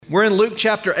We're in Luke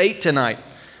chapter 8 tonight.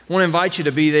 I want to invite you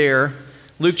to be there.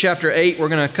 Luke chapter 8, we're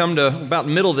going to come to about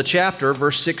the middle of the chapter,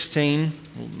 verse 16.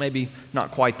 Maybe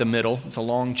not quite the middle. It's a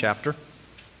long chapter.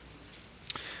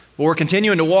 But we're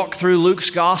continuing to walk through Luke's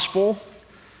gospel.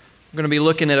 We're going to be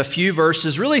looking at a few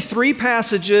verses, really three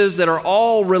passages that are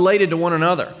all related to one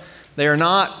another. They are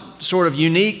not sort of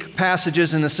unique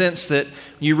passages in the sense that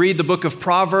you read the book of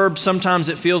Proverbs, sometimes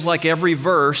it feels like every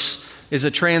verse is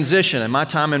a transition. In my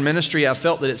time in ministry, I've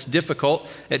felt that it's difficult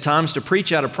at times to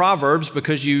preach out of Proverbs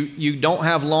because you don't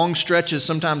have long stretches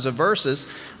sometimes of verses.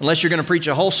 Unless you're going to preach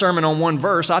a whole sermon on one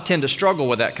verse, I tend to struggle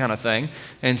with that kind of thing.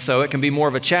 And so it can be more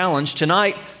of a challenge.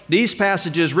 Tonight, these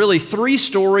passages, really three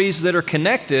stories that are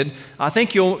connected. I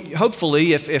think you'll,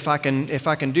 hopefully, if I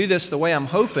can do this the way I'm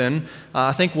hoping,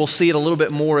 I think we'll see it a little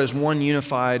bit more as one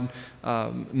unified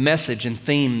message and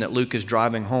theme that Luke is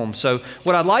driving home. So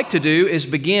what I'd like to do is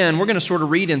begin, we're going to sort of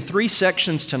read in three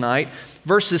sections tonight,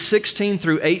 verses 16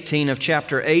 through 18 of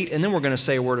chapter 8, and then we're going to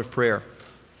say a word of prayer.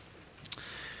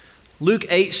 Luke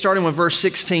 8, starting with verse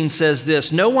 16, says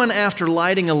this: "No one after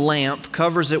lighting a lamp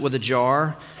covers it with a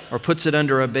jar or puts it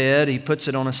under a bed. He puts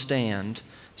it on a stand,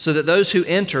 so that those who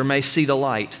enter may see the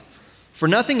light. For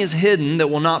nothing is hidden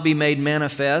that will not be made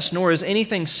manifest, nor is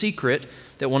anything secret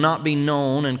that will not be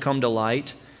known and come to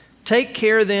light. Take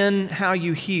care then how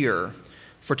you hear,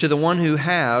 for to the one who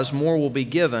has, more will be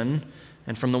given,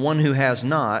 and from the one who has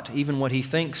not, even what he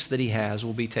thinks that he has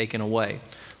will be taken away."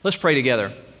 Let's pray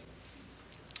together.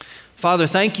 Father,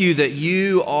 thank you that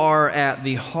you are at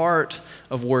the heart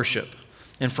of worship.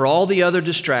 And for all the other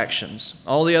distractions,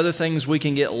 all the other things we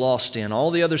can get lost in,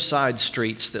 all the other side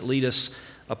streets that lead us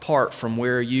apart from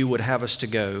where you would have us to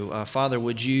go, Father,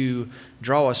 would you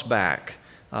draw us back?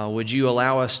 Would you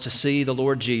allow us to see the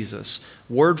Lord Jesus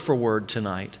word for word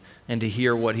tonight and to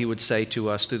hear what he would say to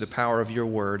us through the power of your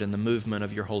word and the movement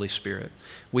of your Holy Spirit?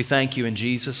 We thank you in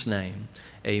Jesus' name.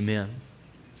 Amen.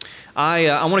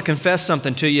 I want to confess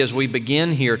something to you as we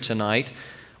begin here tonight.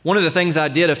 One of the things I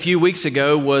did a few weeks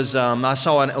ago was I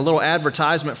saw a little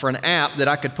advertisement for an app that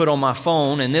I could put on my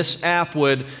phone, and this app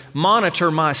would monitor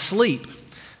my sleep.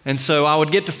 And so I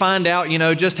would get to find out,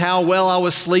 just how well I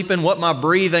was sleeping, what my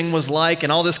breathing was like,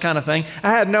 and all this kind of thing. I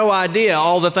had no idea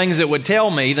all the things it would tell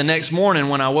me the next morning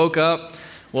when I woke up.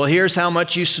 Well, here's how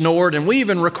much you snored, and we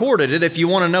even recorded it if you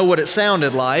want to know what it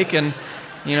sounded like, and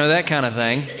that kind of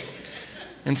thing.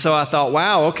 And so I thought,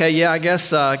 wow, okay, yeah, I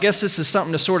guess this is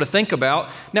something to sort of think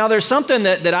about. Now, there's something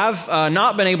that I've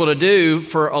not been able to do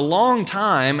for a long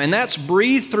time, and that's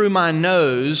breathe through my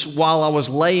nose while I was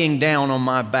laying down on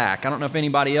my back. I don't know if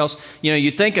anybody else,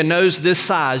 you think a nose this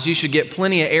size, you should get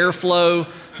plenty of airflow,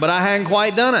 but I hadn't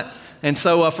quite done it. And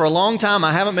so for a long time,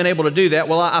 I haven't been able to do that.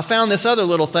 Well, I found this other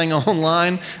little thing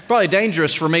online. Probably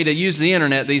dangerous for me to use the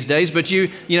internet these days, but you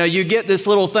get this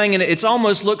little thing, and it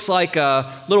almost looks like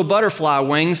little butterfly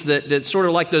wings that's sort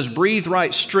of like those Breathe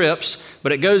Right strips,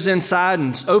 but it goes inside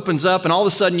and opens up, and all of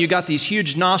a sudden you got these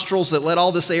huge nostrils that let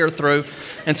all this air through.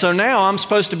 And so now I'm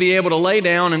supposed to be able to lay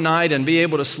down at night and be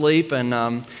able to sleep, and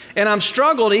I'm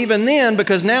struggled even then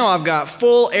because now I've got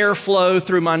full airflow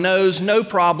through my nose, no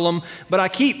problem, but I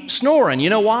keep snoring. You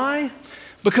know why?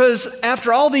 Because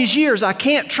after all these years, I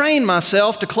can't train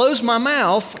myself to close my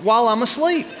mouth while I'm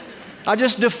asleep. I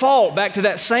just default back to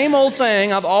that same old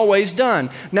thing I've always done.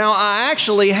 Now, I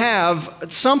actually have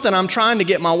something I'm trying to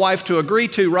get my wife to agree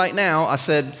to right now. I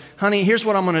said, honey, here's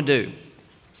what I'm going to do.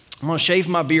 I'm going to shave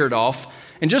my beard off,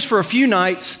 and just for a few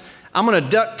nights, I'm going to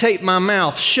duct tape my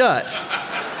mouth shut.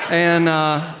 And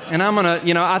I'm going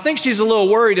to, I think she's a little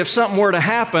worried if something were to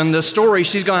happen, the story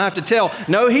she's going to have to tell.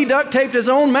 No, he duct taped his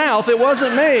own mouth. It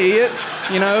wasn't me.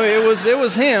 It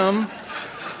was him.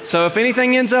 So if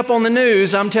anything ends up on the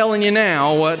news, I'm telling you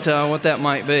now what that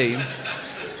might be.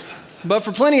 But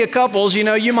for plenty of couples,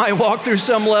 you might walk through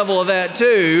some level of that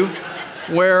too,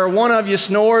 where one of you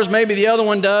snores, maybe the other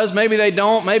one does, maybe they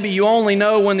don't, maybe you only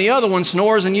know when the other one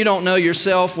snores and you don't know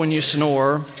yourself when you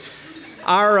snore.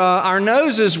 Our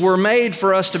noses were made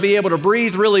for us to be able to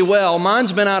breathe really well.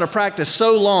 Mine's been out of practice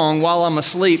so long while I'm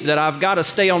asleep that I've got to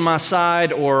stay on my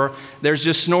side, or there's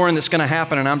just snoring that's going to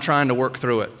happen and I'm trying to work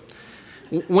through it.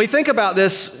 When we think about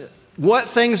this, what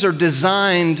things are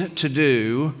designed to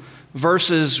do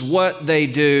versus what they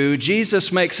do,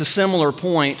 Jesus makes a similar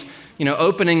point,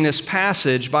 opening this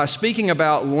passage by speaking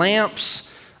about lamps,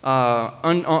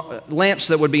 lamps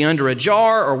that would be under a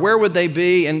jar, or where would they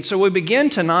be? And so we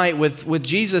begin tonight with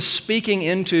Jesus speaking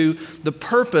into the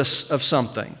purpose of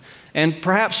something. And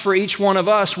perhaps for each one of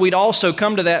us, we'd also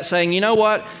come to that saying, you know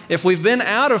what? If we've been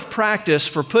out of practice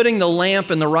for putting the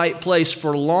lamp in the right place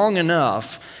for long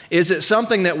enough, is it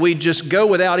something that we just go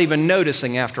without even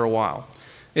noticing after a while?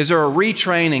 Is there a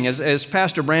retraining, as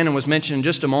Pastor Brandon was mentioning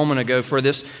just a moment ago, for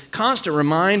this constant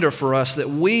reminder for us that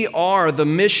we are the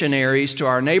missionaries to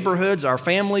our neighborhoods, our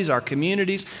families, our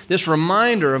communities, this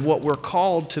reminder of what we're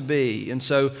called to be. And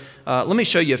so let me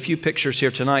show you a few pictures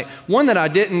here tonight. One that I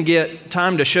didn't get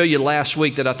time to show you last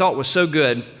week that I thought was so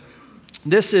good.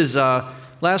 This is,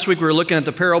 last week we were looking at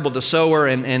the parable of the sower,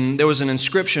 and there was an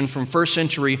inscription from first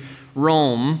century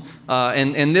Rome,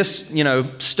 and this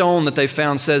stone that they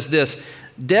found says this: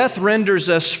 "Death renders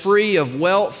us free of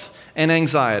wealth and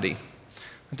anxiety."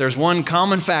 There's one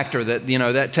common factor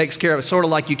that takes care of it. Sort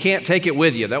of like you can't take it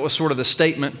with you. That was sort of the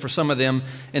statement for some of them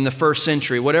in the first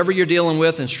century. Whatever you're dealing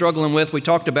with and struggling with, we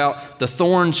talked about the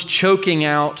thorns choking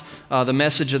out the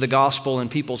message of the gospel in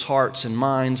people's hearts and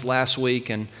minds last week.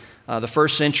 And the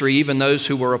first century, even those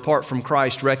who were apart from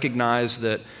Christ recognized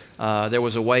that there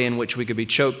was a way in which we could be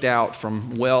choked out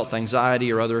from wealth,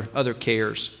 anxiety, or other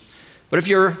cares. But if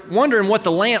you're wondering what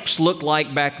the lamps looked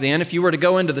like back then, if you were to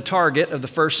go into the Target of the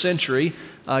first century,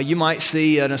 you might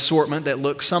see an assortment that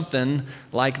looked something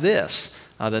like this,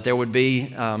 that there would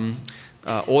be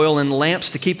oil in the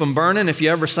lamps to keep them burning, if you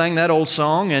ever sang that old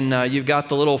song, and you've got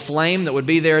the little flame that would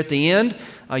be there at the end.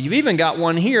 You've even got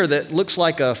one here that looks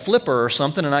like a flipper or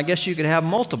something, and I guess you could have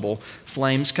multiple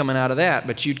flames coming out of that,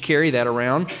 but you'd carry that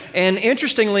around. And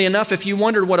interestingly enough, if you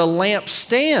wondered what a lamp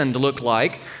stand looked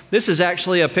like, this is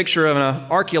actually a picture of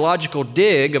an archaeological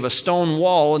dig of a stone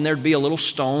wall, and there'd be a little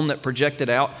stone that projected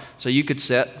out, so you could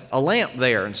set a lamp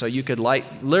there, and so you could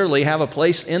literally have a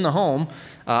place in the home.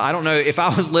 I don't know, if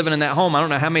I was living in that home, I don't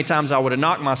know how many times I would have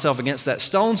knocked myself against that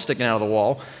stone sticking out of the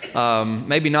wall.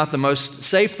 Maybe not the most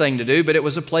safe thing to do, but it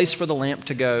was a place for the lamp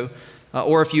to go.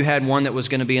 Or if you had one that was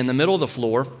going to be in the middle of the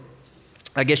floor,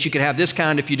 I guess you could have this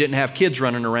kind if you didn't have kids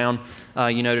running around,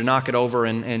 to knock it over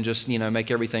and just, make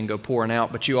everything go pouring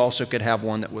out. But you also could have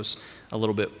one that was a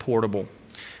little bit portable.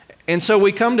 And so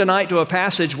we come tonight to a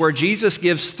passage where Jesus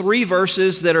gives 3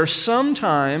 verses that are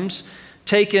sometimes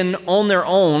taken on their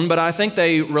own, but I think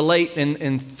they relate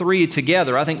in 3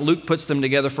 together. I think Luke puts them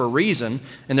together for a reason,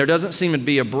 and there doesn't seem to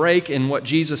be a break in what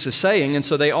Jesus is saying, and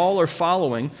so they all are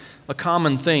following a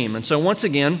common theme. And so once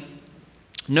again,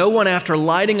 no one after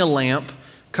lighting a lamp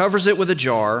covers it with a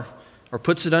jar or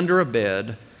puts it under a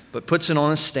bed, but puts it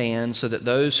on a stand so that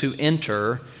those who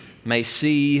enter may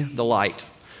see the light.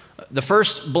 The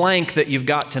first blank that you've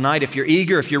got tonight, if you're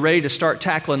eager, if you're ready to start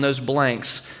tackling those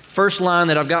blanks, first line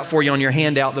that I've got for you on your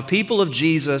handout: the people of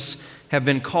Jesus have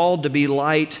been called to be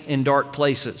light in dark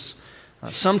places.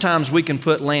 Sometimes we can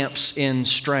put lamps in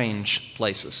strange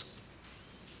places.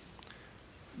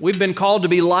 We've been called to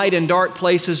be light in dark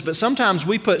places, but sometimes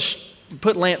we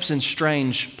put lamps in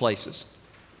strange places.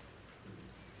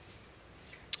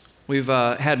 We've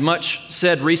had much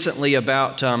said recently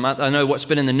about, I know what's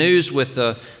been in the news with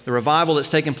the revival that's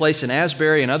taken place in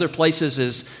Asbury and other places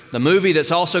is the movie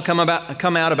that's also come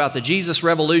out about the Jesus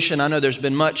Revolution. I know there's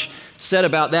been much said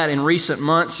about that in recent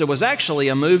months. There was actually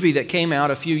a movie that came out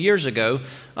a few years ago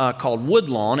called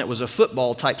Woodlawn. It was a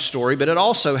football type story, but it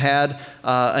also had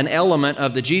an element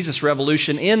of the Jesus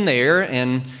Revolution in there,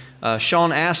 and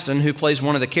Sean Astin, who plays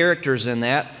one of the characters in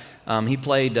that, he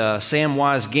played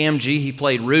Samwise Gamgee. He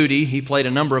played Rudy. He played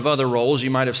a number of other roles. You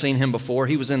might have seen him before.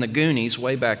 He was in the Goonies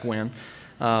way back when.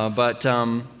 But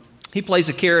he plays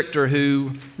a character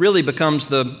who really becomes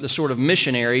the sort of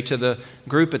missionary to the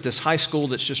group at this high school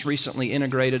that's just recently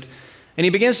integrated. And he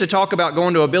begins to talk about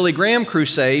going to a Billy Graham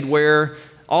crusade where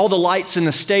all the lights in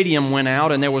the stadium went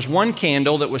out, and there was one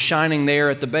candle that was shining there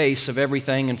at the base of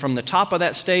everything. And from the top of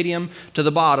that stadium to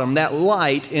the bottom, that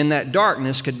light in that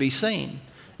darkness could be seen.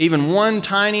 Even one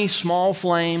tiny, small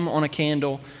flame on a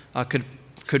candle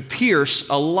could pierce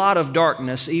a lot of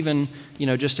darkness, even,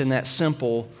 just in that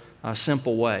simple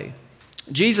way.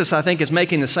 Jesus, I think, is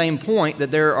making the same point, that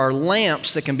there are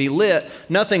lamps that can be lit,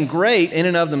 nothing great in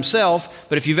and of themselves,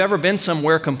 but if you've ever been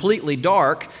somewhere completely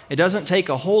dark, it doesn't take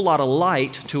a whole lot of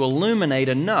light to illuminate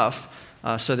enough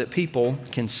so that people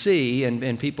can see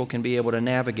and people can be able to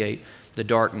navigate the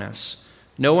darkness.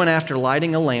 No one, after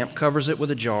lighting a lamp, covers it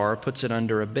with a jar, puts it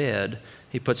under a bed.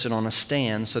 He puts it on a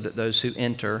stand so that those who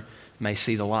enter may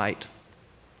see the light.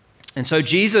 And so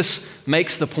Jesus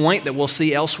makes the point that we'll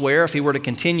see elsewhere. If he were to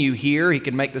continue here, he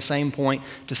could make the same point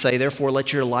to say, therefore,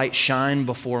 let your light shine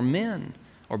before men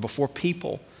or before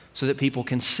people so that people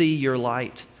can see your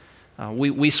light.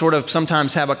 We sort of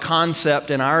sometimes have a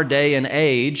concept in our day and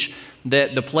age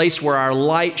that the place where our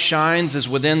light shines is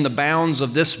within the bounds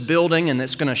of this building and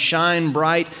it's going to shine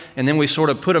bright, and then we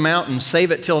sort of put them out and save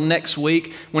it till next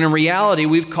week, when in reality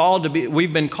we've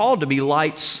been called to be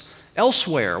lights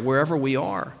elsewhere, wherever we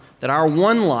are. That our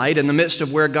one light in the midst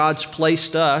of where God's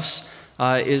placed us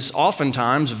is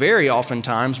oftentimes, very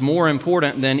oftentimes, more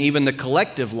important than even the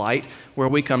collective light where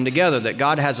we come together. That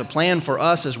God has a plan for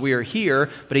us as we are here,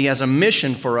 but He has a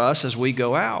mission for us as we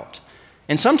go out.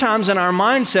 And sometimes in our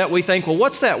mindset, we think, well,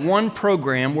 what's that one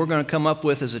program we're going to come up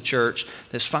with as a church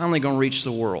that's finally going to reach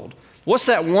the world? What's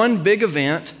that one big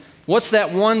event? What's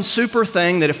that one super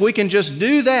thing that if we can just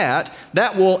do that,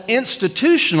 that will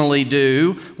institutionally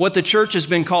do what the church has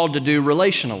been called to do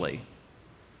relationally?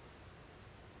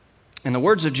 And the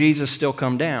words of Jesus still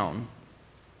come down.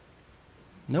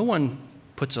 No one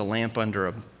puts a lamp under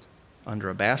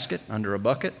a basket, under a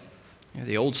bucket. You know,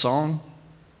 the old song.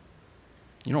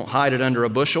 You don't hide it under a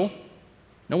bushel.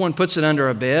 No one puts it under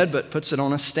a bed, but puts it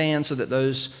on a stand so that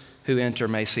those who enter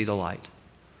may see the light.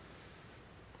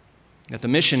 That the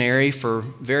missionary for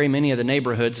very many of the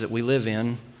neighborhoods that we live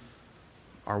in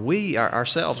are we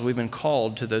ourselves. We've been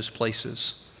called to those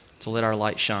places to let our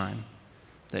light shine.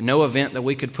 That no event that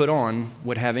we could put on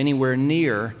would have anywhere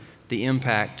near the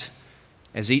impact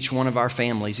as each one of our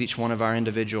families, each one of our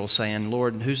individuals saying,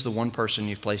 Lord, who's the one person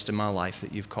you've placed in my life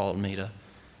that you've called me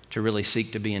to really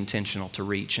seek to be intentional, to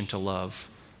reach and to love,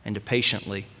 and to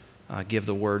patiently give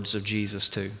the words of Jesus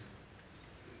to.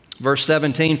 Verse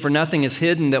 17, for nothing is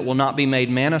hidden that will not be made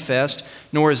manifest,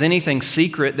 nor is anything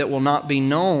secret that will not be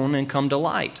known and come to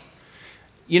light.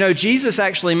 You know, Jesus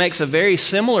actually makes a very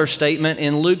similar statement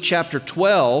in Luke chapter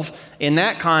 12. In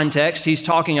that context, He's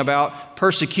talking about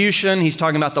persecution. He's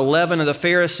talking about the leaven of the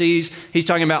Pharisees. He's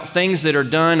talking about things that are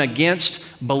done against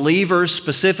believers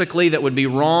specifically that would be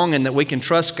wrong, and that we can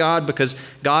trust God because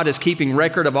God is keeping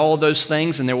record of all of those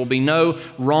things, and there will be no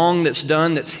wrong that's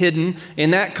done that's hidden.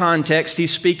 In that context,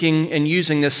 He's speaking and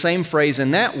using this same phrase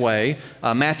in that way.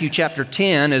 Matthew chapter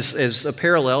 10 is a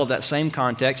parallel of that same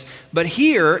context. But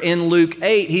here in Luke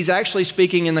 8, He's actually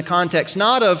speaking in the context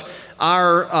not of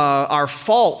our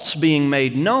faults being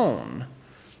made known,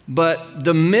 but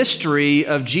the mystery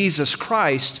of Jesus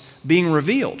Christ being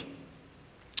revealed.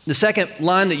 The second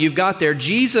line that you've got there,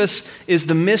 Jesus is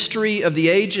the mystery of the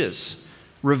ages,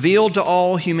 revealed to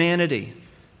all humanity,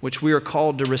 which we are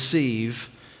called to receive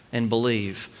and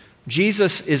believe.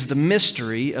 Jesus is the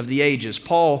mystery of the ages.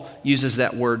 Paul uses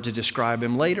that word to describe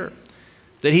Him later.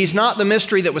 That He's not the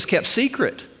mystery that was kept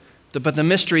secret, but the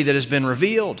mystery that has been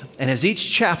revealed. And as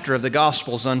each chapter of the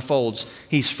Gospels unfolds,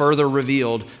 He's further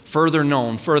revealed, further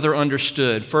known, further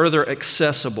understood, further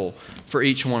accessible for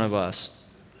each one of us.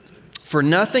 For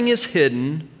nothing is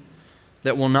hidden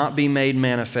that will not be made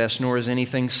manifest, nor is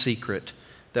anything secret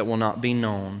that will not be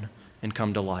known and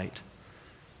come to light.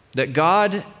 That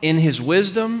God, in His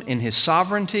wisdom, in His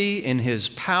sovereignty, in His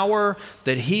power,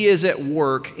 that He is at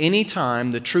work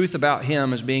anytime the truth about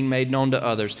Him is being made known to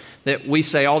others. That we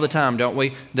say all the time, don't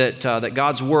we, that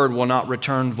God's Word will not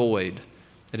return void.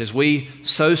 That as we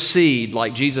sow seed,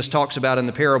 like Jesus talks about in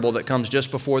the parable that comes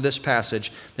just before this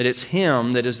passage, that it's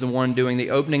Him that is the one doing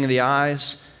the opening of the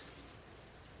eyes,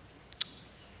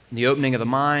 the opening of the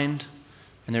mind,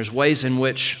 and there's ways in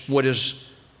which what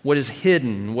is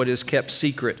hidden, what is kept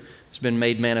secret, has been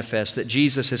made manifest, that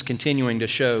Jesus is continuing to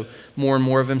show more and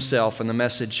more of Himself, and the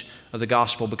message of the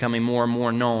gospel becoming more and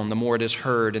more known. The more it is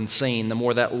heard and seen, the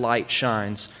more that light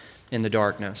shines in the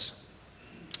darkness.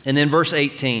 And then verse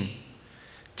 18,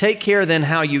 take care then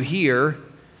how you hear,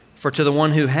 for to the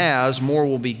one who has, more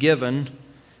will be given,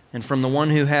 and from the one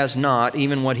who has not,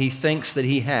 even what he thinks that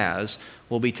he has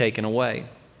will be taken away.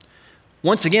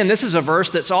 Once again, this is a verse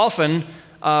that's often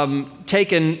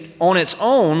taken on its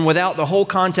own without the whole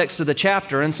context of the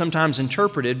chapter, and sometimes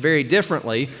interpreted very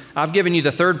differently. I've given you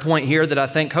the third point here that I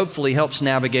think hopefully helps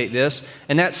navigate this,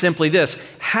 and that's simply this: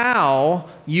 how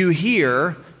you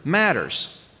hear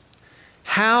matters.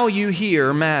 How you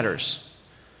hear matters.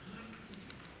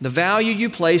 The value you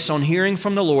place on hearing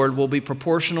from the Lord will be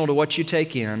proportional to what you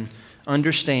take in,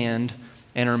 understand,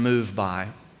 and are moved by.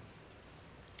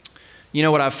 You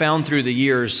know what I've found through the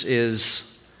years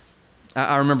is,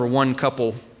 I remember one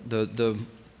couple, the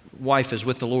wife is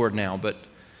with the Lord now, but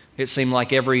it seemed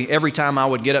like every time I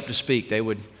would get up to speak, they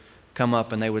would come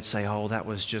up and they would say, oh, that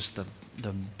was just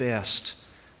the best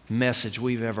message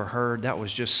we've ever heard. That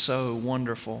was just so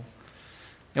wonderful.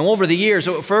 And over the years,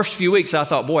 the first few weeks, I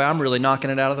thought, boy, I'm really knocking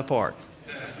it out of the park.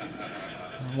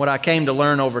 What I came to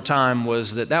learn over time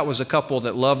was that was a couple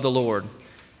that loved the Lord.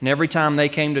 And every time they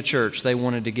came to church, they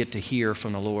wanted to get to hear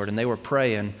from the Lord, and they were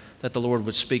praying that the Lord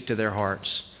would speak to their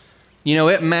hearts. You know,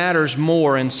 it matters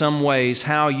more in some ways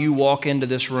how you walk into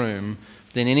this room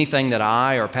than anything that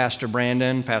I or Pastor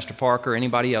Brandon, Pastor Parker,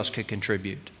 anybody else could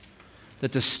contribute.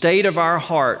 That the state of our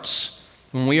hearts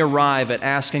when we arrive at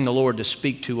asking the Lord to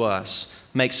speak to us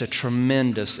makes a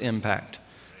tremendous impact.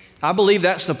 I believe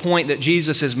that's the point that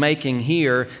Jesus is making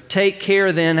here. Take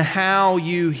care then how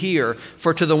you hear,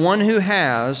 for to the one who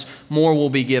has, more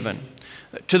will be given.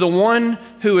 To the one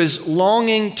who is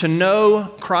longing to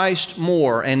know Christ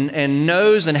more and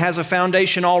knows and has a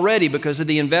foundation already because of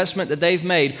the investment that they've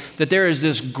made, that there is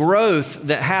this growth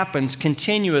that happens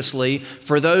continuously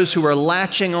for those who are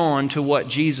latching on to what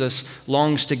Jesus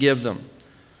longs to give them.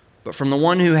 But from the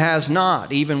one who has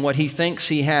not, even what he thinks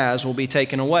he has will be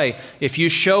taken away. If you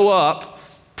show up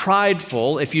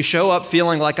prideful, if you show up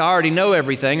feeling like I already know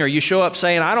everything, or you show up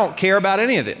saying, I don't care about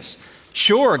any of this,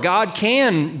 sure, God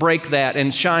can break that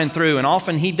and shine through, and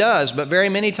often He does, but very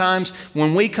many times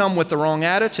when we come with the wrong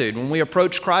attitude, when we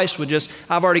approach Christ with just,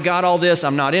 I've already got all this,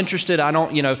 I'm not interested,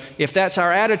 if that's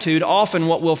our attitude, often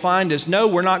what we'll find is, no,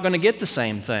 we're not going to get the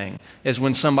same thing as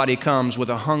when somebody comes with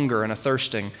a hunger and a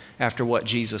thirsting after what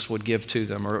Jesus would give to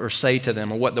them or say to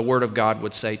them, or what the Word of God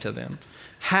would say to them.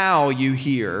 How you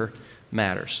hear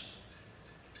matters.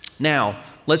 Now,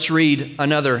 let's read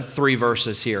another 3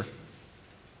 verses here.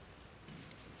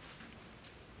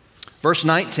 Verse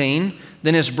 19,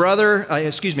 then his mother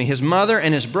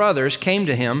and his brothers came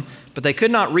to him, but they could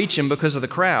not reach him because of the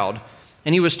crowd.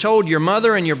 And he was told, your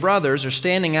mother and your brothers are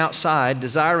standing outside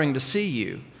desiring to see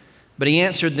you. But he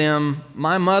answered them,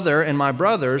 my mother and my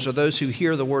brothers are those who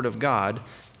hear the word of God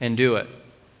and do it.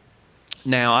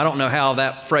 Now, I don't know how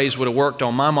that phrase would have worked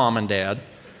on my mom and dad,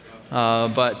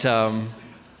 but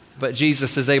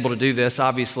Jesus is able to do this,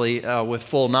 obviously, with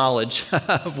full knowledge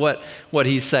of what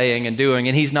he's saying and doing.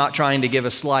 And he's not trying to give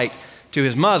a slight to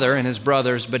his mother and his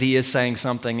brothers, but he is saying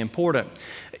something important.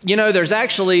 You know, there's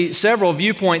actually several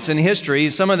viewpoints in history.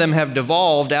 Some of them have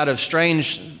devolved out of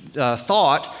strange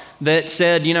thought that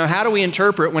said, how do we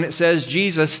interpret when it says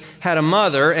Jesus had a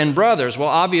mother and brothers? Well,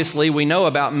 obviously, we know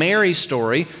about Mary's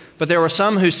story, but there were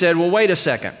some who said, well, wait a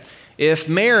second. If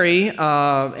Mary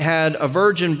had a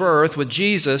virgin birth with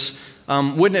Jesus,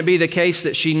 wouldn't it be the case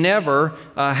that she never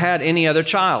had any other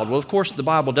child? Well, of course, the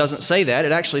Bible doesn't say that.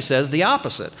 It actually says the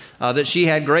opposite, that she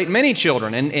had great many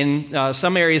children. And in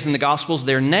some areas in the Gospels,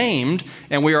 they're named,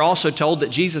 and we are also told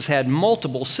that Jesus had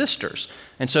multiple sisters.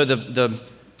 And so the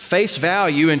face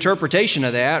value interpretation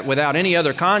of that, without any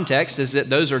other context, is that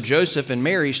those are Joseph and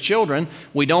Mary's children.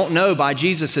 We don't know by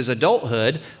Jesus'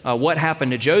 adulthood what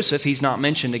happened to Joseph. He's not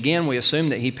mentioned again. We assume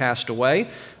that he passed away.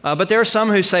 But there are some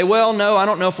who say, well, no, I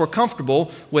don't know if we're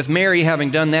comfortable with Mary having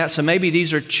done that, so maybe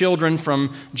these are children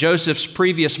from Joseph's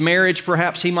previous marriage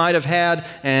perhaps he might have had,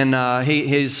 and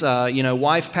his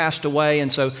wife passed away,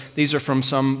 and so these are from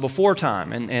some before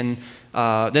time. And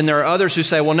then there are others who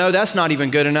say, well, no, that's not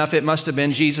even good enough. It must have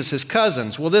been Jesus'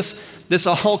 cousins. Well, this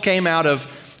all came out of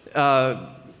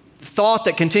thought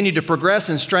that continued to progress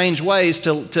in strange ways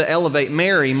to elevate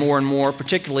Mary more and more,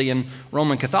 particularly in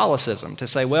Roman Catholicism, to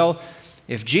say, well,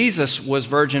 if Jesus was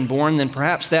virgin born, then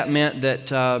perhaps that meant that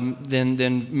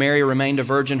then Mary remained a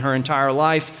virgin her entire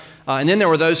life. And then there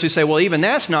were those who say, well, even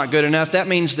that's not good enough. That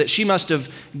means that she must have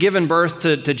given birth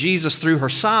to Jesus through her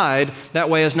side, that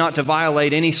way as not to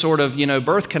violate any sort of,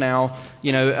 birth canal,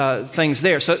 things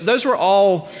there. So those were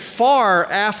all far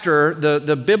after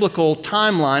the biblical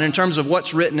timeline in terms of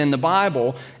what's written in the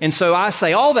Bible. And so I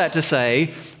say all that to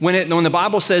say, when the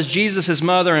Bible says Jesus'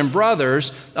 mother and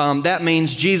brothers, that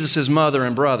means Jesus' mother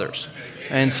and brothers.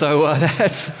 And so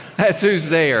that's who's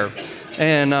there.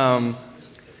 And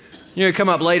you come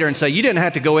up later and say, you didn't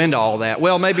have to go into all that.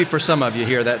 Well, maybe for some of you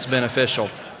here that's beneficial.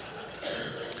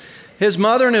 His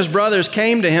mother and his brothers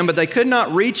came to him, but they could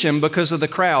not reach him because of the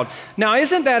crowd. Now,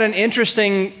 isn't that an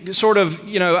interesting sort of,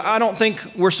 I don't think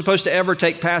we're supposed to ever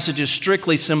take passages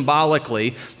strictly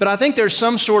symbolically, but I think there's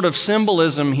some sort of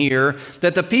symbolism here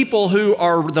that the people who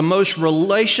are the most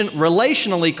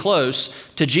relationally close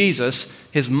to Jesus,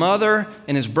 his mother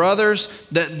and his brothers,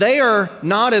 that they are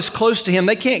not as close to him.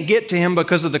 They can't get to him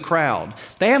because of the crowd.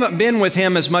 They haven't been with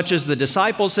him as much as the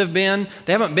disciples have been.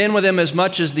 They haven't been with him as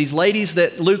much as these ladies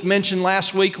that Luke mentioned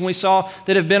last week when we saw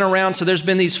that have been around. So there's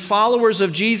been these followers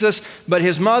of Jesus, but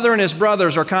his mother and his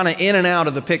brothers are kind of in and out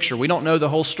of the picture. We don't know the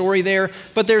whole story there,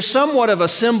 but there's somewhat of a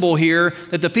symbol here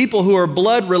that the people who are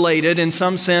blood related in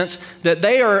some sense, that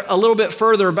they are a little bit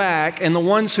further back, and the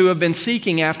ones who have been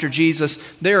seeking after Jesus,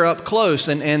 they're up close,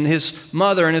 and his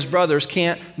mother and his brothers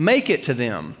can't make it to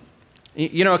them.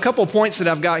 A couple of points that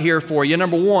I've got here for you.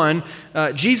 Number one,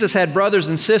 Jesus had brothers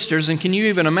and sisters, and can you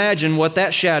even imagine what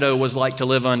that shadow was like to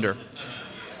live under?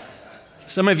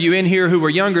 Some of you in here who were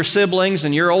younger siblings,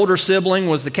 and your older sibling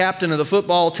was the captain of the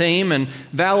football team and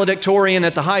valedictorian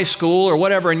at the high school or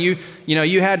whatever, and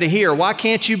you had to hear, why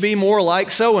can't you be more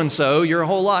like so-and-so your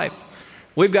whole life?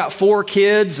 We've got 4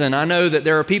 kids, and I know that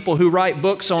there are people who write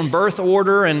books on birth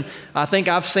order, and I think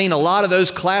I've seen a lot of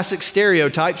those classic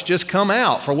stereotypes just come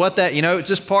out for what that, it's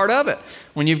just part of it.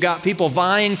 When you've got people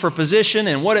vying for position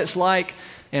and what it's like,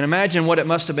 and imagine what it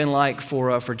must have been like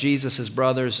for Jesus'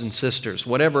 brothers and sisters.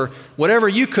 Whatever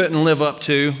you couldn't live up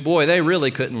to, boy, they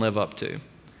really couldn't live up to.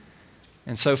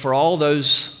 And so for all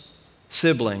those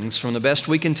siblings, from the best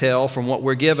we can tell from what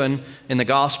we're given in the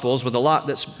Gospels, with a lot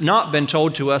that's not been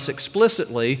told to us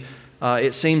explicitly,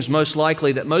 it seems most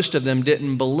likely that most of them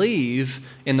didn't believe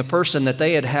in the person that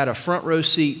they had had a front row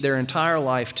seat their entire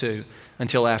life to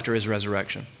until after his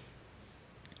resurrection.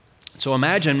 So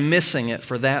imagine missing it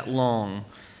for that long,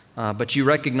 but you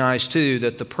recognize too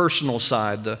that the personal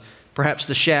side, perhaps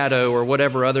the shadow or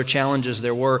whatever other challenges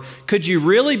there were, could you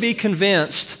really be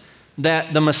convinced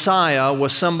that the Messiah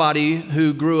was somebody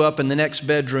who grew up in the next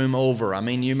bedroom over? I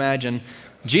mean, you imagine,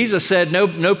 Jesus said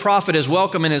no prophet is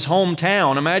welcome in his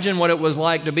hometown. Imagine what it was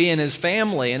like to be in his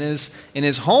family, in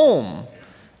his home.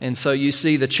 And so you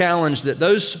see the challenge that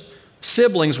those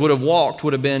siblings would have walked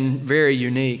would have been very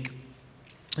unique.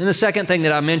 And the second thing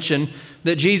that I mentioned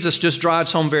that Jesus just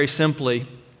drives home very simply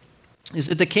is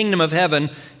that the kingdom of heaven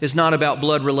is not about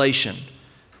blood relation,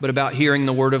 but about hearing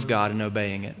the word of God and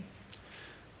obeying it.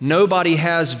 Nobody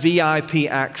has VIP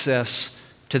access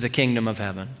to the kingdom of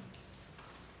heaven.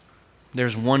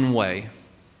 There's one way,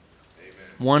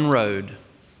 one road,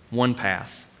 one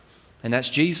path, and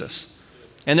that's Jesus.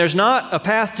 And there's not a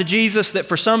path to Jesus that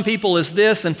for some people is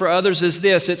this and for others is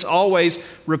this. It's always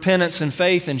repentance and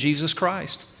faith in Jesus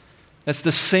Christ. That's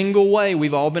the single way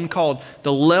we've all been called.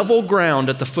 The level ground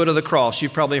at the foot of the cross.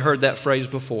 You've probably heard that phrase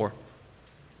before.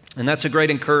 And that's a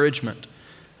great encouragement.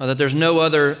 That there's no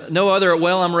other,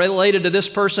 well, I'm related to this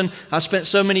person. I spent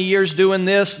so many years doing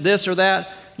this or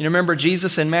that. You remember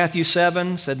Jesus in Matthew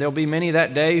 7 said there'll be many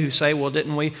that day who say, well,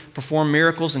 didn't we perform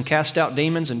miracles and cast out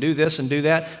demons and do this and do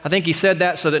that? I think he said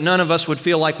that so that none of us would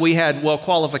feel like we had,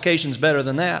 qualifications better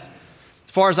than that.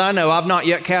 As far as I know, I've not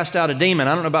yet cast out a demon.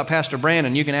 I don't know about Pastor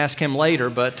Brandon. You can ask him later.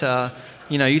 But,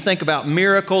 you think about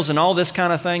miracles and all this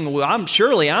kind of thing. Well,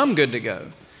 I'm good to go.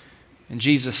 And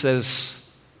Jesus says,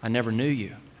 I never knew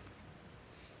you.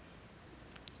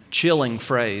 Chilling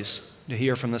phrase to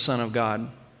hear from the Son of God.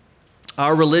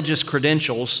 Our religious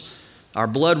credentials, our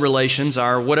blood relations,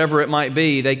 our whatever it might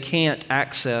be, they can't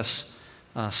access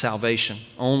salvation.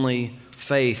 Only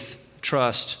faith,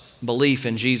 trust, belief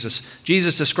in Jesus.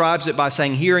 Jesus describes it by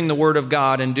saying hearing the word of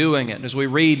God and doing it. As we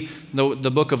read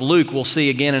the book of Luke, we'll see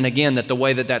again and again that the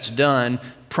way that that's done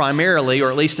primarily, or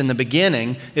at least in the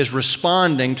beginning, is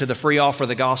responding to the free offer of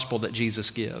the gospel that Jesus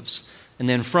gives. And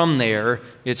then from there,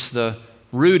 it's the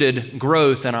rooted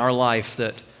growth in our life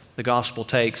that the gospel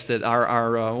takes, that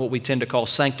our what we tend to call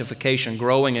sanctification,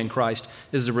 growing in Christ,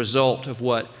 is the result of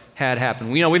what had happened.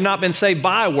 We've not been saved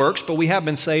by works, but we have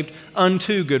been saved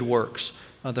unto good works.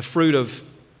 The fruit of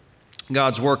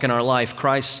God's work in our life,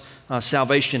 Christ's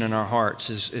salvation in our hearts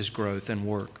is growth and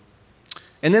work.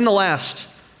 And then the last,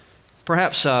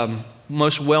 perhaps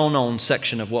most well-known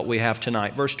section of what we have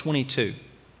tonight, verse 22.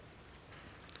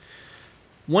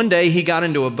 One day he got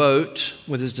into a boat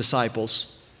with his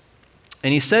disciples,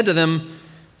 and he said to them,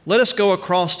 let us go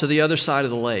across to the other side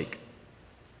of the lake.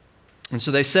 And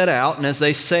so they set out, and as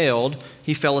they sailed,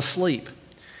 he fell asleep.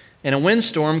 And a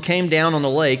windstorm came down on the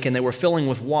lake, and they were filling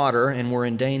with water and were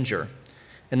in danger.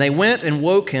 And they went and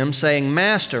woke him, saying,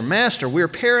 Master, Master, we're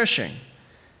perishing.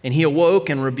 And he awoke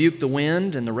and rebuked the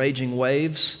wind and the raging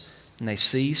waves, and they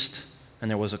ceased, and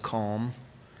there was a calm.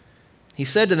 He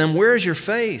said to them, where is your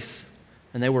faith?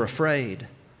 And they were afraid.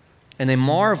 And they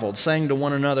marveled, saying to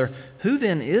one another, who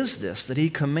then is this that he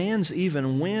commands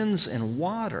even winds and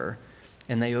water,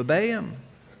 and they obey him?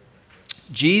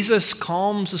 Jesus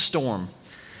calms a storm.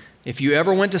 If you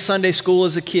ever went to Sunday school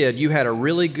as a kid, you had a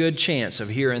really good chance of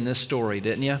hearing this story,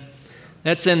 didn't you?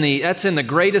 That's in the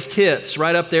greatest hits,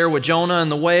 right up there with Jonah and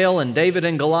the whale and David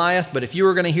and Goliath. But if you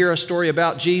were going to hear a story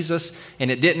about Jesus and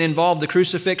it didn't involve the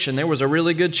crucifixion, there was a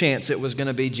really good chance it was going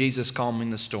to be Jesus calming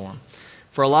the storm.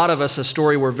 For a lot of us, a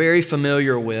story we're very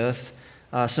familiar with.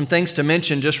 Some things to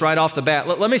mention just right off the bat.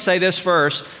 Let me say this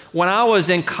first. When I was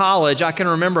in college, I can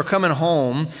remember coming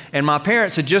home, and my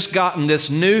parents had just gotten this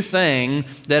new thing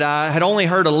that I had only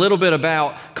heard a little bit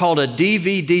about called a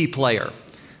DVD player.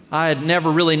 I had never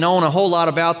really known a whole lot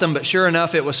about them, but sure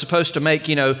enough, it was supposed to make,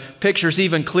 pictures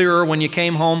even clearer when you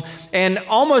came home. And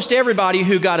almost everybody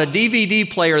who got a DVD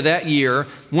player that year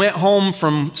went home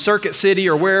from Circuit City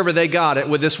or wherever they got it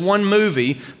with this one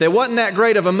movie that wasn't that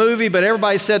great of a movie, but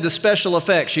everybody said the special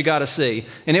effects you got to see.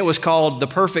 And it was called The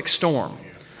Perfect Storm.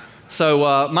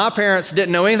 So my parents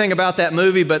didn't know anything about that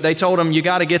movie, but they told them, you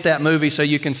got to get that movie so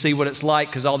you can see what it's like,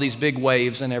 because all these big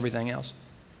waves and everything else.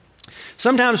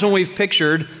 Sometimes when we've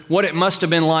pictured what it must have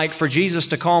been like for Jesus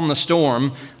to calm the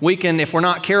storm, we can, if we're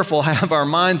not careful, have our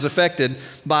minds affected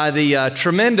by the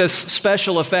tremendous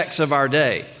special effects of our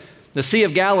day. The Sea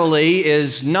of Galilee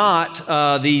is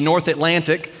not the North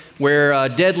Atlantic, where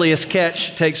Deadliest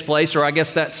Catch takes place, or I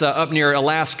guess that's up near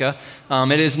Alaska.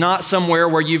 It is not somewhere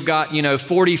where you've got,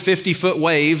 40, 50-foot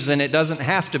waves, and it doesn't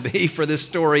have to be for this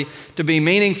story to be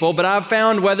meaningful. But I've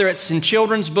found, whether it's in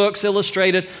children's books,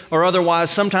 illustrated, or otherwise,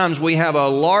 sometimes we have a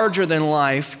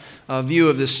larger-than-life view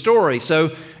of this story.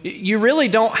 So you really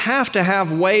don't have to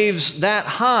have waves that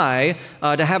high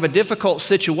to have a difficult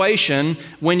situation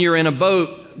when you're in a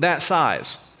boat that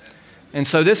size. And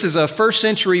so this is a first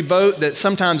century boat that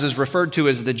sometimes is referred to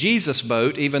as the Jesus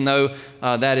boat, even though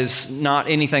that is not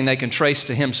anything they can trace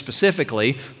to him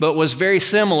specifically, but was very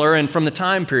similar and from the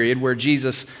time period where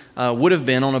Jesus would have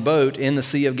been on a boat in the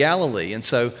Sea of Galilee. And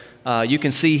so you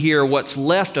can see here what's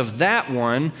left of that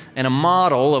one and a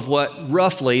model of what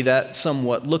roughly that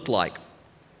somewhat looked like.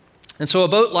 And so a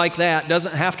boat like that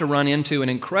doesn't have to run into an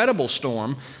incredible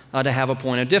storm to have a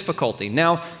point of difficulty.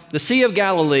 Now, the Sea of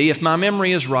Galilee, if my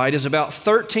memory is right, is about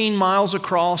 13 miles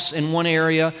across in one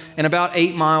area and about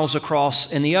 8 miles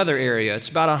across in the other area. It's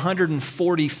about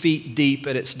 140 feet deep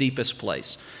at its deepest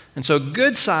place. And so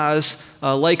good size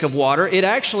lake of water. It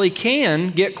actually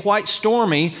can get quite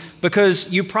stormy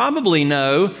because you probably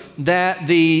know that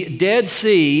the Dead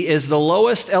Sea is the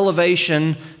lowest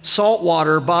elevation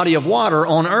saltwater body of water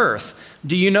on earth.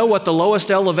 Do you know what the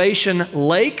lowest elevation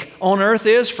lake on earth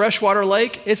is, freshwater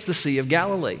lake? It's the Sea of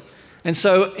Galilee. And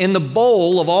so in the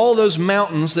bowl of all those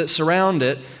mountains that surround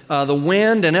it, the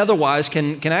wind and otherwise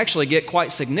can actually get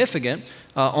quite significant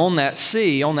on that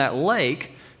sea, on that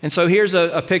lake. And so here's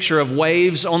a picture of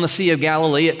waves on the Sea of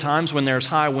Galilee at times when there's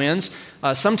high winds.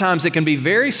 Sometimes it can be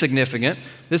very significant.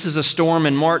 This is a storm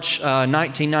in March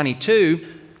 1992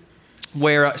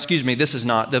 where, this is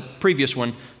not, the previous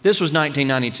one, this was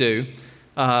 1992.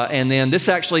 And then this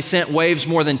actually sent waves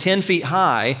more than 10 feet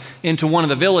high into one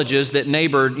of the villages that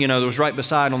neighbored, that was right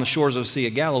beside on the shores of the Sea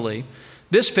of Galilee.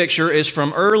 This picture is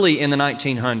from early in the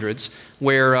 1900s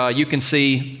where you can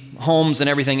see homes and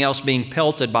everything else being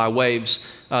pelted by waves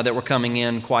that were coming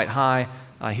in quite high.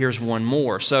 Here's one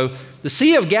more. So the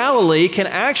Sea of Galilee can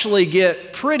actually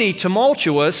get pretty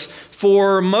tumultuous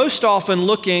for most often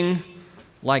looking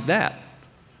like that.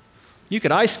 You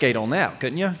could ice skate on that,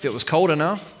 couldn't you, if it was cold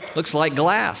enough? Looks like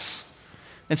glass.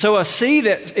 And so a sea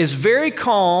that is very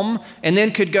calm and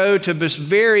then could go to just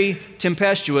very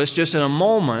tempestuous just in a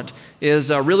moment is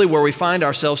really where we find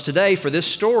ourselves today for this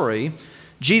story.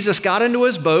 Jesus got into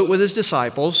his boat with his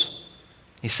disciples.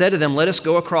 He said to them, "Let us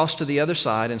go across to the other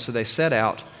side." And so they set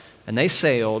out and they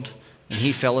sailed, and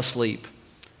he fell asleep.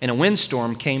 And a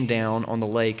windstorm came down on the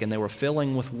lake, and they were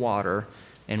filling with water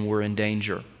and were in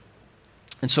danger.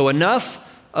 And so enough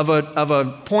of a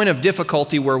point of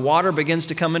difficulty where water begins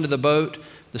to come into the boat.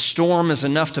 The storm is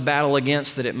enough to battle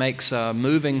against that it makes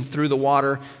moving through the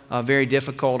water very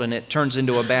difficult, and it turns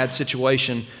into a bad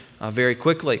situation very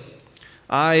quickly.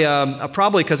 I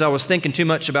probably, because I was thinking too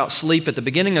much about sleep at the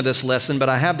beginning of this lesson, but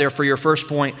I have there for your first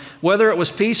point, whether it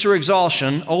was peace or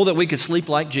exhaustion, oh, that we could sleep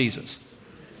like Jesus.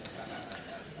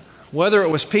 Whether it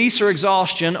was peace or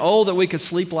exhaustion, oh, that we could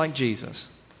sleep like Jesus.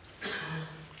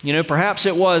 Perhaps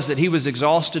it was that he was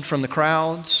exhausted from the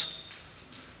crowds,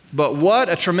 but what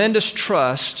a tremendous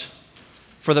trust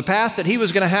for the path that he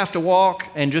was going to have to walk,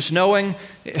 and just knowing,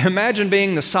 imagine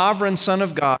being the sovereign Son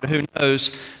of God who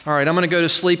knows, all right, I'm going to go to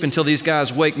sleep until these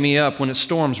guys wake me up when a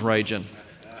storm's raging.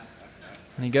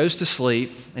 And he goes to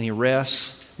sleep and he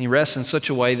rests. And he rests in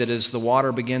such a way that as the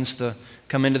water begins to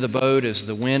come into the boat, as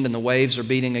the wind and the waves are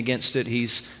beating against it,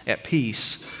 he's at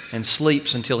peace and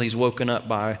sleeps until he's woken up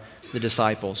by the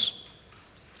disciples.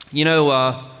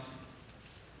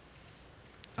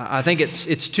 I think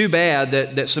it's too bad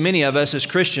that so many of us as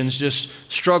Christians just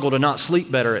struggle to not sleep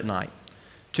better at night.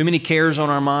 Too many cares on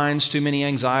our minds, too many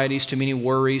anxieties, too many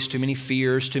worries, too many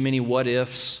fears, too many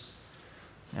what-ifs.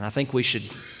 And I think we should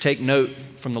take note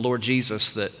from the Lord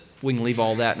Jesus that we can leave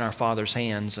all that in our Father's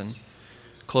hands and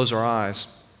close our eyes.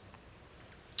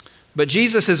 But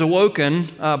Jesus is awoken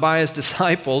by his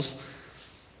disciples.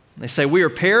 They say, "We are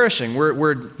perishing.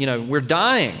 We're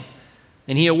dying."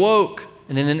 And he awoke.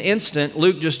 And in an instant,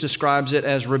 Luke just describes it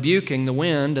as rebuking the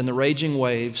wind and the raging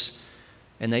waves,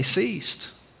 and they ceased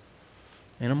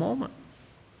in a moment.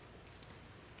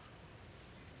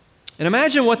 And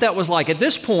imagine what that was like. At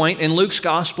this point in Luke's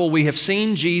gospel, we have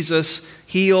seen Jesus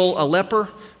heal a leper.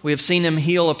 We have seen him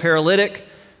heal a paralytic.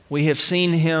 We have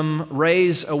seen him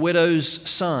raise a widow's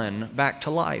son back to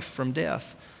life from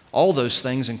death. All those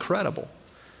things incredible.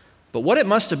 But what it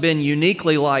must have been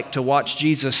uniquely like to watch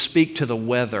Jesus speak to the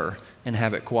weather and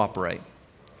have it cooperate.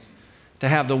 To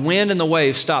have the wind and the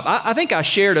waves stop. I think I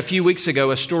shared a few weeks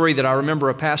ago a story that I remember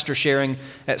a pastor sharing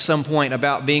at some point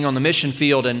about being on the mission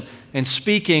field and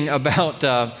speaking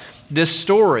about this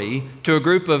story to a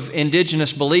group of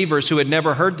indigenous believers who had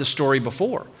never heard the story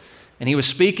before. And he was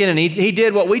speaking, and he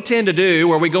did what we tend to do,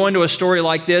 where we go into a story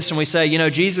like this and we say, you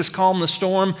know, Jesus calmed the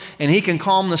storm, and he can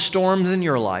calm the storms in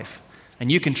your life.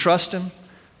 And you can trust him.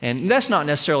 And that's not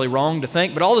necessarily wrong to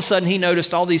think, but all of a sudden he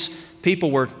noticed all these people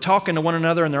were talking to one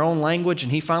another in their own language,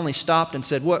 and he finally stopped and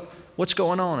said, what's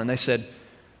going on? And they said,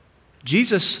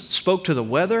 Jesus spoke to the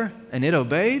weather and it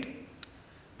obeyed?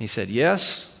 He said,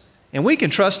 yes. And we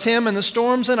can trust him in the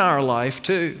storms in our life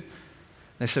too.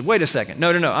 They said, wait a second.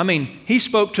 No. I mean, he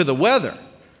spoke to the weather,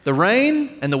 the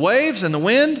rain and the waves and the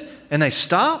wind, and they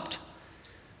stopped?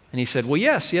 And he said, well,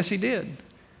 yes, he did.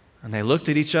 And they looked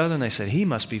at each other and they said, he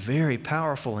must be very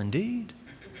powerful indeed.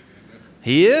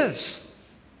 He is.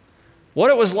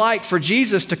 What it was like for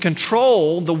Jesus to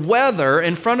control the weather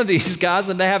in front of these guys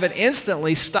and to have it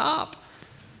instantly stop.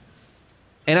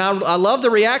 And I love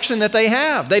the reaction that they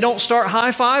have. They don't start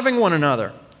high-fiving one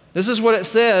another. This is what it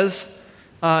says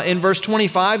in verse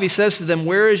 25. He says to them,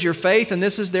 where is your faith? And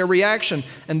this is their reaction.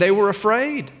 And they were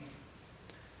afraid.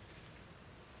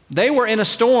 They were in a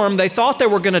storm. They thought they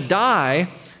were going to die.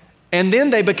 And then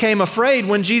they became afraid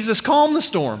when Jesus calmed the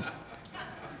storm.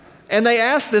 And they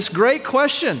asked this great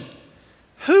question.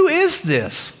 Who is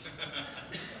this?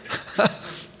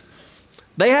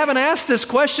 They haven't asked this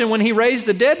question when he raised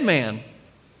a dead man,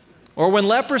 or when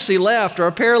leprosy left, or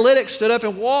a paralytic stood up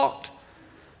and walked.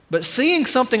 But seeing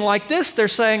something like this, they're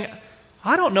saying,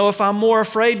 I don't know if I'm more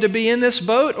afraid to be in this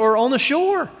boat or on the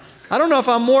shore. I don't know if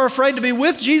I'm more afraid to be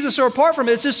with Jesus or apart from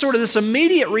him. It's just sort of this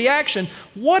immediate reaction.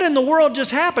 What in the world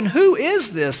just happened? Who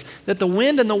is this that the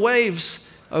wind and the waves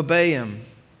obey him?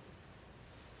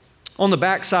 On the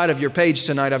back side of your page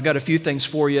tonight, I've got a few things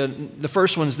for you. The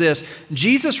first one's this.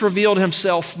 Jesus revealed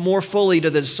himself more fully to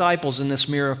the disciples in this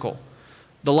miracle.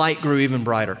 The light grew even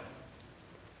brighter.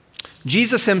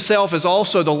 Jesus himself is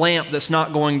also the lamp that's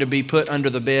not going to be put under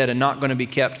the bed and not going to be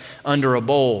kept under a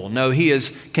bowl. No, he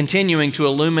is continuing to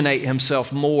illuminate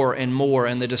himself more and more,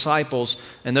 and the disciples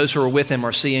and those who are with him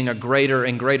are seeing a greater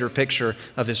and greater picture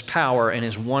of his power and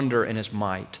his wonder and his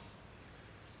might.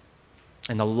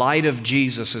 And the light of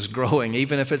Jesus is growing,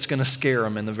 even if it's going to scare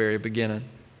them in the very beginning.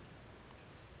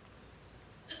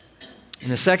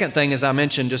 And the second thing, as I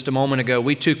mentioned just a moment ago,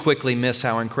 we too quickly miss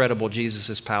how incredible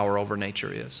Jesus' power over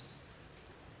nature is.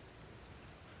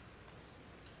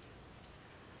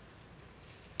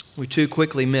 We too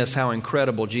quickly miss how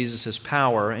incredible Jesus'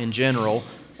 power in general,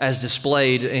 as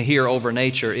displayed here over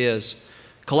nature, is.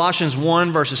 Colossians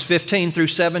 1, verses 15 through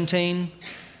 17.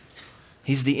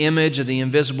 He's the image of the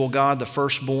invisible God, the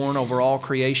firstborn over all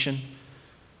creation.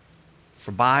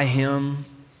 For by him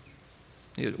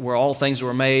where all things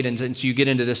were made. And since you get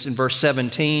into this in verse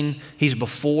 17, he's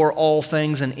before all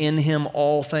things, and in him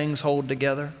all things hold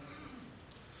together.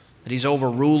 That he's over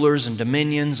rulers and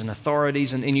dominions and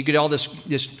authorities. And you get all this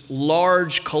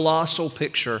large, colossal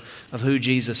picture of who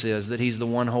Jesus is, that he's the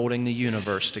one holding the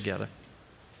universe together.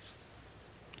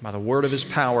 By the word of his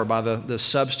power, by the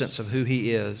substance of who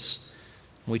he is.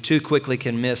 We too quickly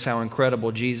can miss how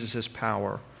incredible Jesus'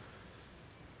 power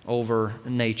over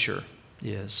nature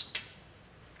is.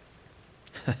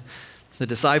 The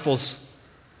disciples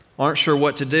aren't sure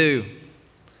what to do,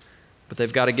 but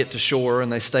they've got to get to shore,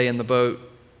 and they stay in the boat.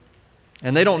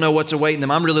 And they don't know what's awaiting them.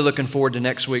 I'm really looking forward to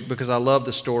next week because I love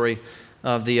the story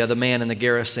of the man in the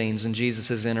Gerasenes and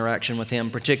Jesus' interaction with him,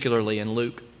 particularly in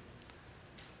Luke.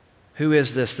 Who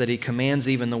is this that he commands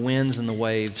even the winds and the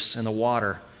waves and the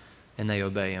water, and they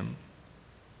obey him?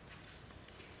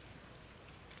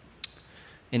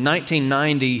 In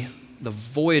 1990, the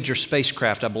Voyager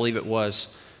spacecraft, I believe it was,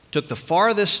 took the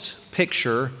farthest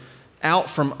picture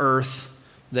out from Earth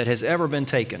that has ever been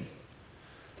taken.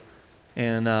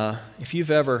 And if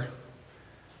you've ever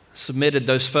submitted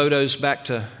those photos back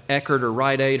to Eckerd or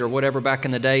Rite Aid or whatever back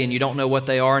in the day, and you don't know what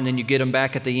they are, and then you get them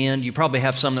back at the end, you probably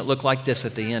have some that look like this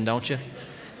at the end, don't you?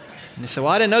 And you say, well,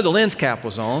 I didn't know the lens cap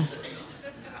was on.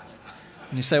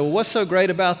 And you say, well, what's so great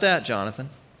about that, Jonathan?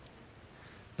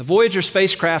 The Voyager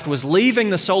spacecraft was leaving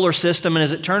the solar system, and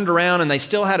as it turned around and they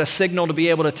still had a signal to be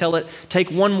able to tell it, take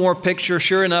one more picture.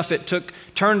 Sure enough, it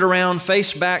turned around,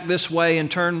 faced back this way, and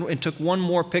took one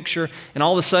more picture. And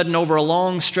all of a sudden, over a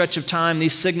long stretch of time,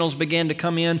 these signals began to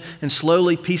come in and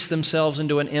slowly piece themselves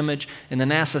into an image. And the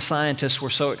NASA scientists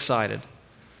were so excited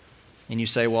And you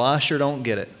say, well, I sure don't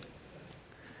get it.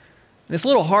 And it's a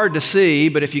little hard to see,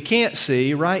 but if you can't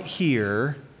see, right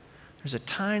here, there's a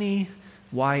tiny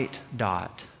white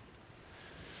dot.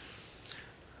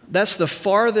 That's the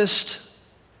farthest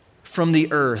from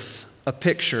the earth a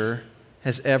picture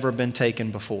has ever been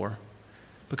taken before.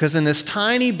 Because in this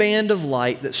tiny band of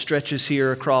light that stretches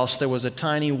here across, there was a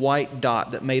tiny white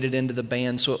dot that made it into the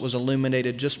band so it was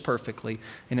illuminated just perfectly,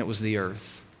 and it was the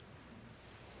earth.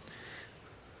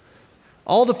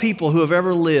 All the people who have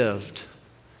ever lived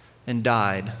and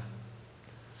died are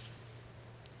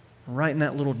right in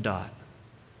that little dot.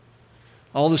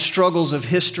 All the struggles of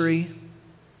history,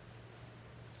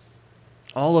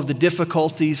 all of the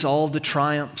difficulties, all of the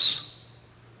triumphs,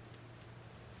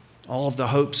 all of the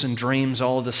hopes and dreams,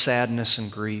 all of the sadness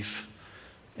and grief,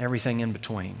 everything in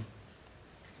between.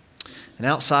 And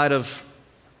outside of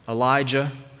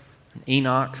Elijah, and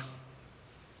Enoch,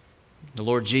 the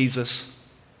Lord Jesus,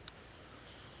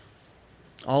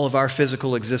 all of our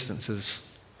physical existences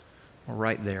were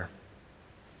right there.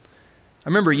 I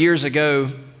remember years ago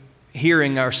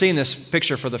hearing or seeing this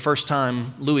picture for the first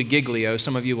time. Louis Giglio,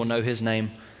 some of you will know his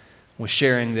name, was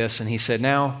sharing this, and he said,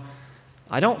 now,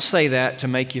 I don't say that to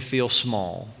make you feel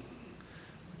small.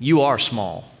 You are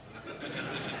small.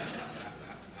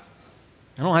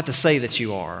 I don't have to say that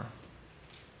you are.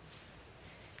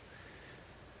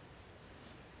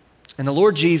 And the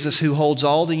Lord Jesus, who holds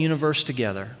all the universe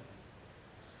together,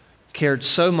 cared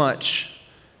so much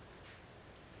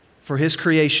for His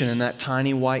creation in that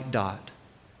tiny white dot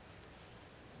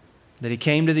that He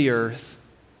came to the earth,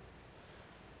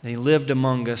 and He lived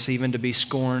among us even to be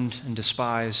scorned and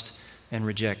despised and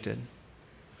rejected.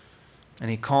 And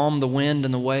He calmed the wind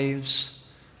and the waves,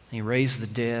 and He raised the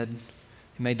dead,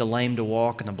 He made the lame to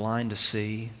walk and the blind to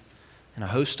see, and a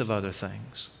host of other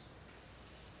things.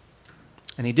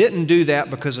 And He didn't do that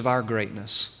because of our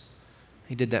greatness.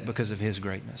 He did that because of His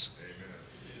greatness.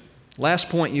 Amen. Last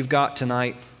point you've got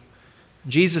tonight,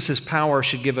 Jesus' power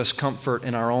should give us comfort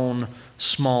in our own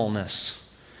smallness.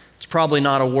 It's probably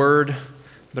not a word,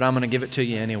 but I'm going to give it to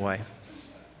you anyway.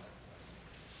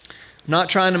 I'm not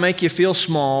trying to make you feel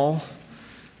small.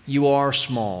 You are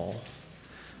small.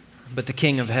 But the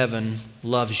King of Heaven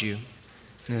loves you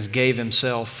and has gave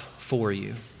Himself for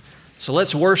you. So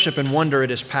let's worship and wonder at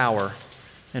His power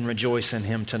and rejoice in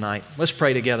Him tonight. Let's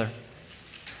pray together.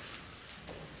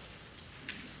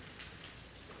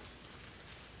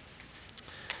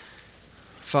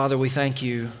 Father, we thank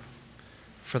You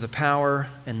for the power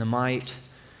and the might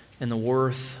and the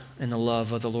worth and the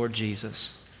love of the Lord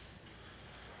Jesus,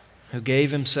 who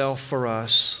gave Himself for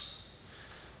us,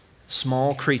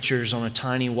 small creatures on a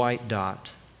tiny white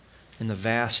dot in the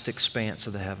vast expanse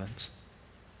of the heavens.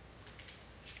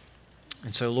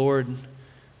 And so, Lord,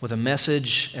 with a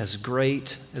message as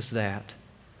great as that,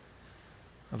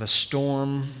 of a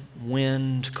storm,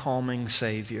 wind, calming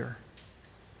Savior,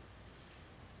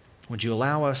 would You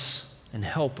allow us and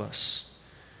help us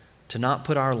to not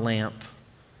put our lamp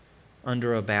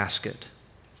under a basket,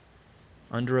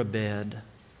 under a bed,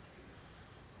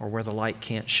 or where the light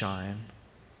can't shine.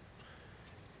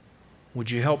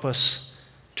 Would You help us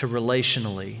to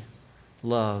relationally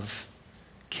love,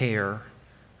 care,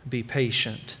 be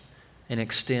patient, and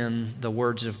extend the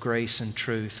words of grace and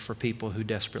truth for people who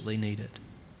desperately need it.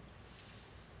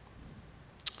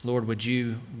 Lord, would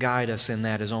You guide us in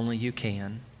that as only You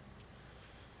can,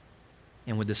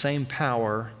 and with the same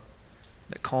power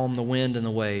that calmed the wind and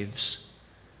the waves,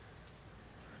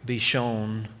 be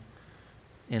shown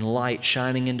in light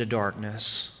shining into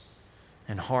darkness,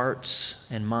 and hearts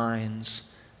and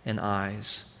minds and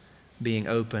eyes being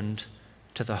opened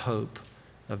to the hope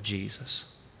of Jesus.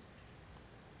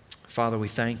 Father, we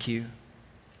thank You.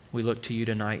 We look to You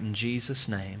tonight in Jesus'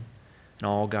 name. And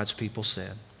all God's people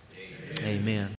said, Amen. Amen.